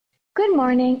Good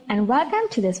morning and welcome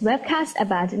to this webcast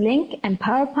about Lync and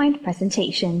PowerPoint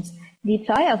presentations,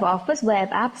 deploy of Office Web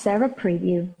App Server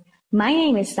Preview. My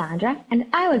name is Sandra and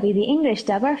I will be the English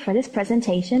dubber for this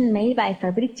presentation made by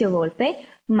Fabrizio Volpe,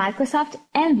 Microsoft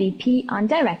MVP on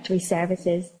Directory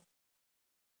Services.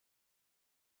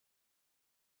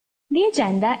 The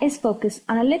agenda is focused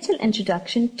on a little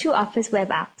introduction to Office Web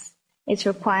Apps, its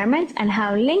requirements and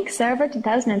how Lync Server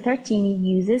 2013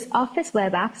 uses Office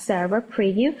Web App Server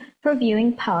Preview for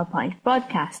viewing PowerPoint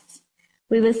broadcasts.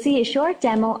 We will see a short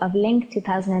demo of Lync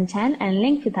 2010 and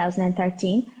Lync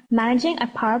 2013 managing a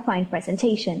PowerPoint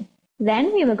presentation.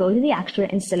 Then we will go to the actual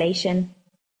installation.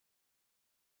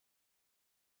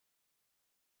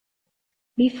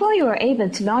 Before you are able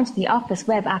to launch the Office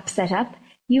Web App setup,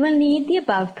 you will need the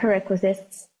above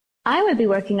prerequisites. I will be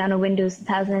working on a Windows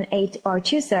 2008 or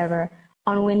 2 server.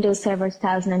 On Windows Server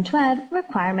 2012,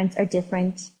 requirements are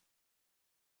different.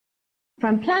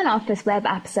 From Plan Office Web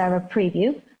App Server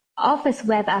Preview, Office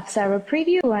Web App Server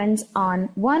Preview runs on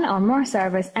one or more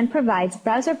servers and provides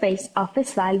browser-based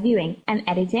Office file viewing and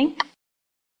editing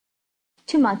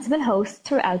to multiple hosts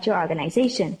throughout your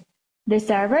organization. The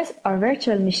servers or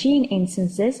virtual machine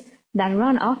instances that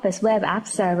run Office Web App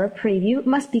Server Preview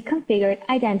must be configured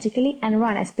identically and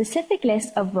run a specific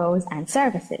list of roles and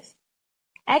services.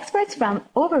 Experts from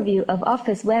Overview of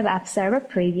Office Web App Server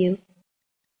Preview.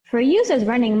 For users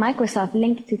running Microsoft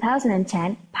Lync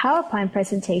 2010, PowerPoint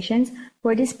presentations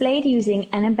were displayed using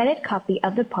an embedded copy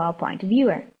of the PowerPoint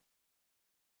viewer.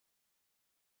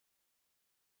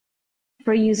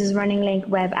 For users running Lync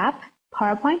Web App,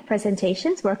 PowerPoint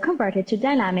presentations were converted to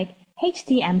dynamic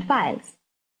HTML files,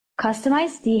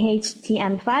 customized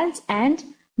DHTML files, and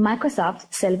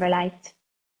Microsoft Silverlight.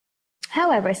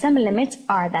 However, some limits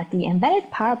are that the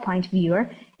embedded PowerPoint viewer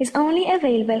is only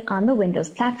available on the Windows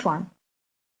platform.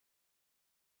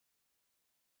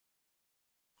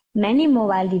 Many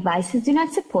mobile devices do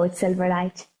not support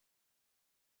Silverlight.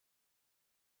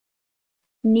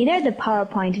 Neither the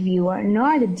PowerPoint viewer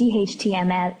nor the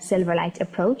DHTML Silverlight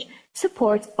approach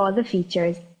supports all the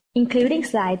features, including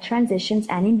slide transitions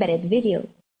and embedded video.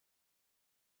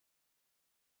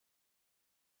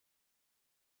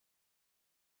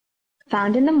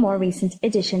 Found in the more recent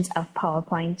editions of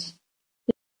PowerPoint.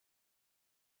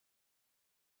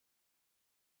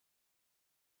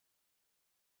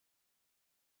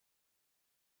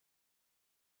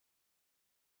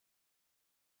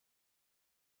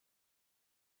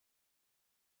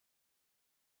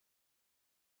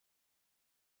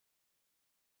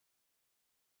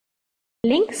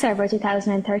 Lync Server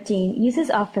 2013 uses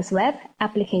Office Web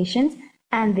Applications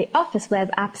and the Office Web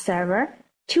App Server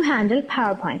to handle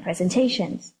PowerPoint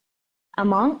presentations.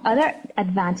 Among other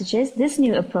advantages, this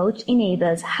new approach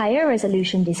enables higher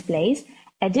resolution displays,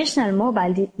 additional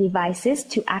mobile devices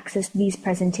to access these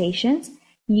presentations.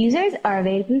 Users are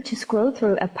available to scroll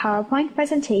through a PowerPoint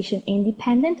presentation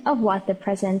independent of what the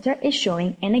presenter is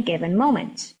showing in a given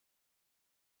moment.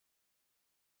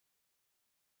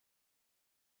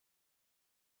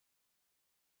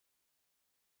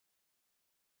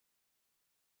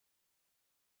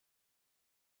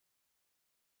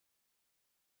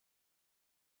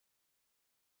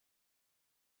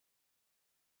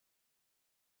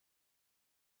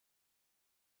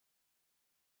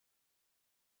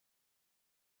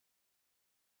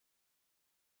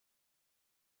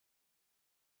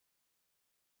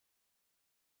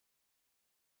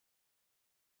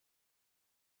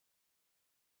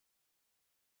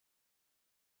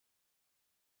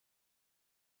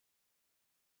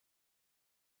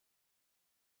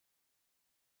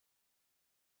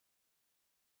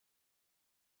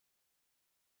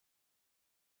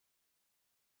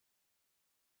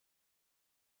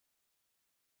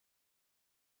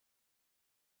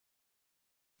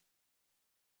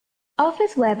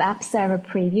 Office Web App Server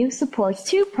Preview supports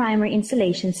two primary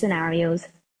installation scenarios: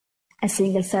 a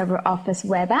single-server Office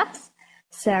Web Apps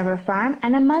server farm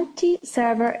and a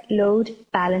multi-server load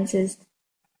balances.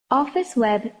 Office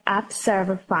Web App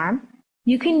Server Farm.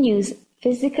 You can use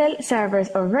physical servers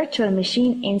or virtual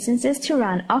machine instances to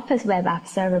run Office Web App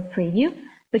Server Preview,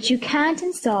 but you can't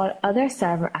install other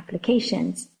server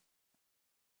applications.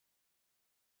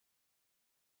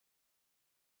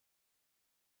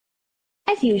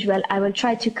 As usual, I will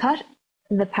try to cut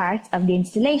the parts of the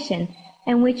installation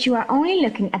in which you are only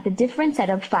looking at the different set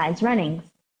of files running.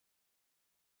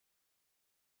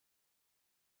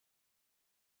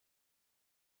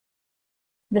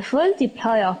 The full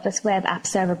Deploy Office Web App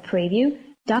Server Preview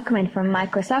document from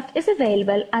Microsoft is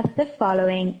available at the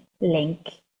following link.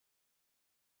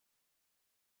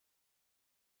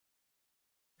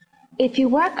 If you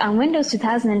work on Windows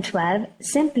 2012,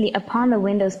 simply upon the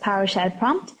Windows PowerShell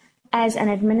prompt as an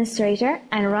administrator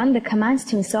and run the commands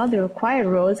to install the required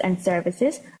roles and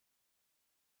services.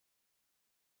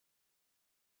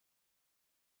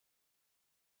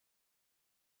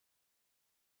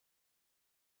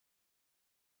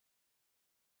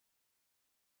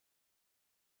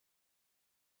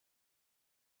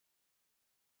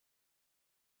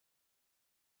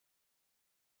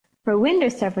 For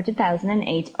Windows Server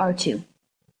 2008 or 2,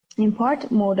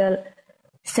 import Modal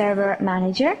Server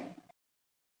Manager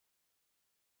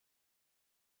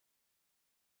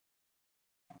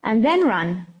and then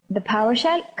run the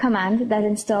PowerShell command that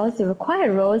installs the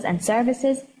required roles and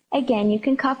services. Again, you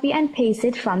can copy and paste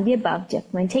it from the above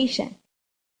documentation.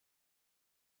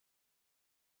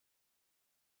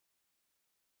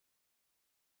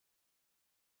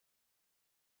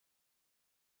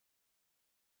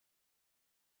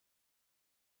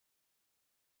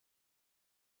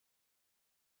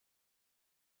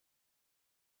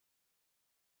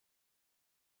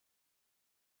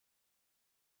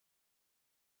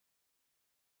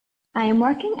 I am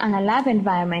working on a lab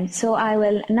environment, so I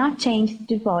will not change the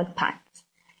default paths.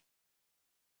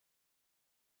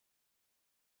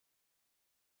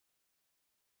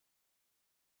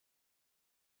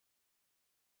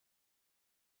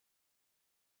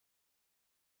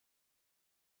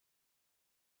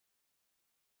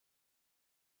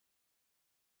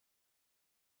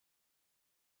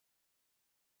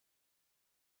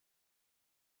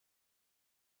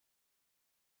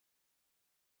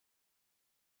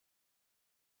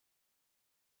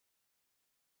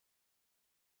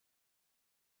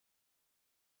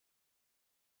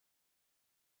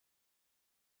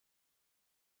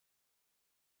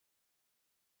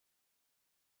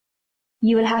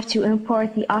 You will have to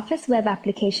import the Office Web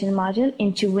Application module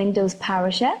into Windows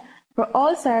PowerShell for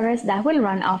all servers that will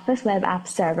run Office Web App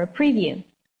Server Preview.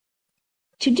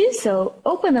 To do so,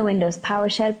 open the Windows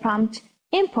PowerShell prompt,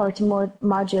 import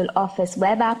module Office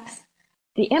Web Apps.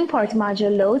 The import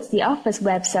module loads the Office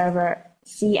Web Server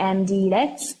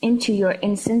CMDlets into your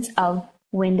instance of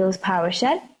Windows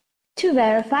PowerShell. To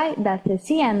verify that the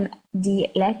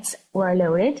CMDlets were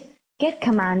loaded, get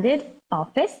commanded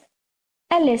Office.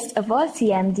 A list of all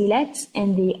CMDlets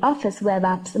in the Office Web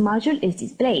Apps module is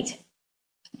displayed.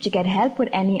 To get help with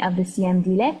any of the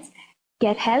CMDlets,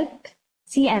 get help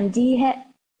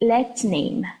CMDlet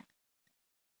name.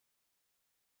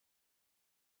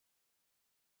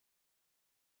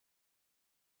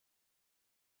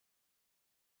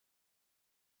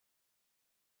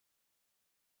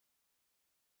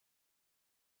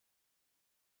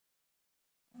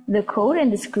 The code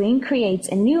in the screen creates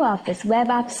a new Office Web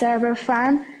App Server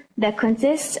farm that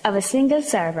consists of a single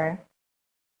server.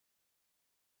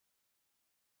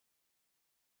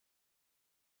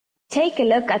 Take a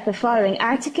look at the following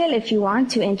article if you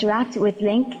want to interact with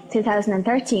Lync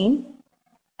 2013,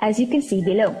 as you can see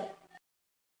below.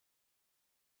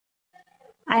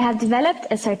 I have developed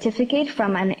a certificate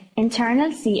from an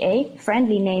internal CA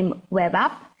friendly name web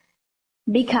app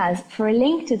because for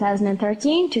Lync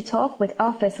 2013 to talk with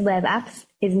Office Web Apps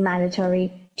is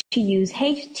mandatory to use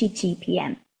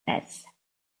HTTPS.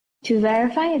 To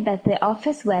verify that the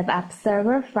Office Web App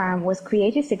Server farm was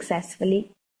created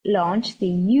successfully, launch the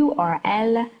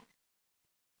URL.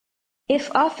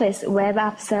 If Office Web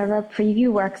App Server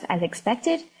Preview works as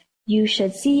expected, you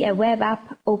should see a Web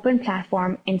App Open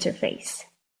Platform interface.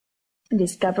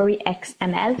 Discovery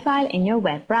XML file in your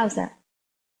web browser.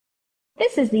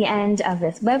 This is the end of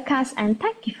this webcast, and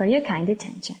thank you for your kind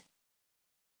attention.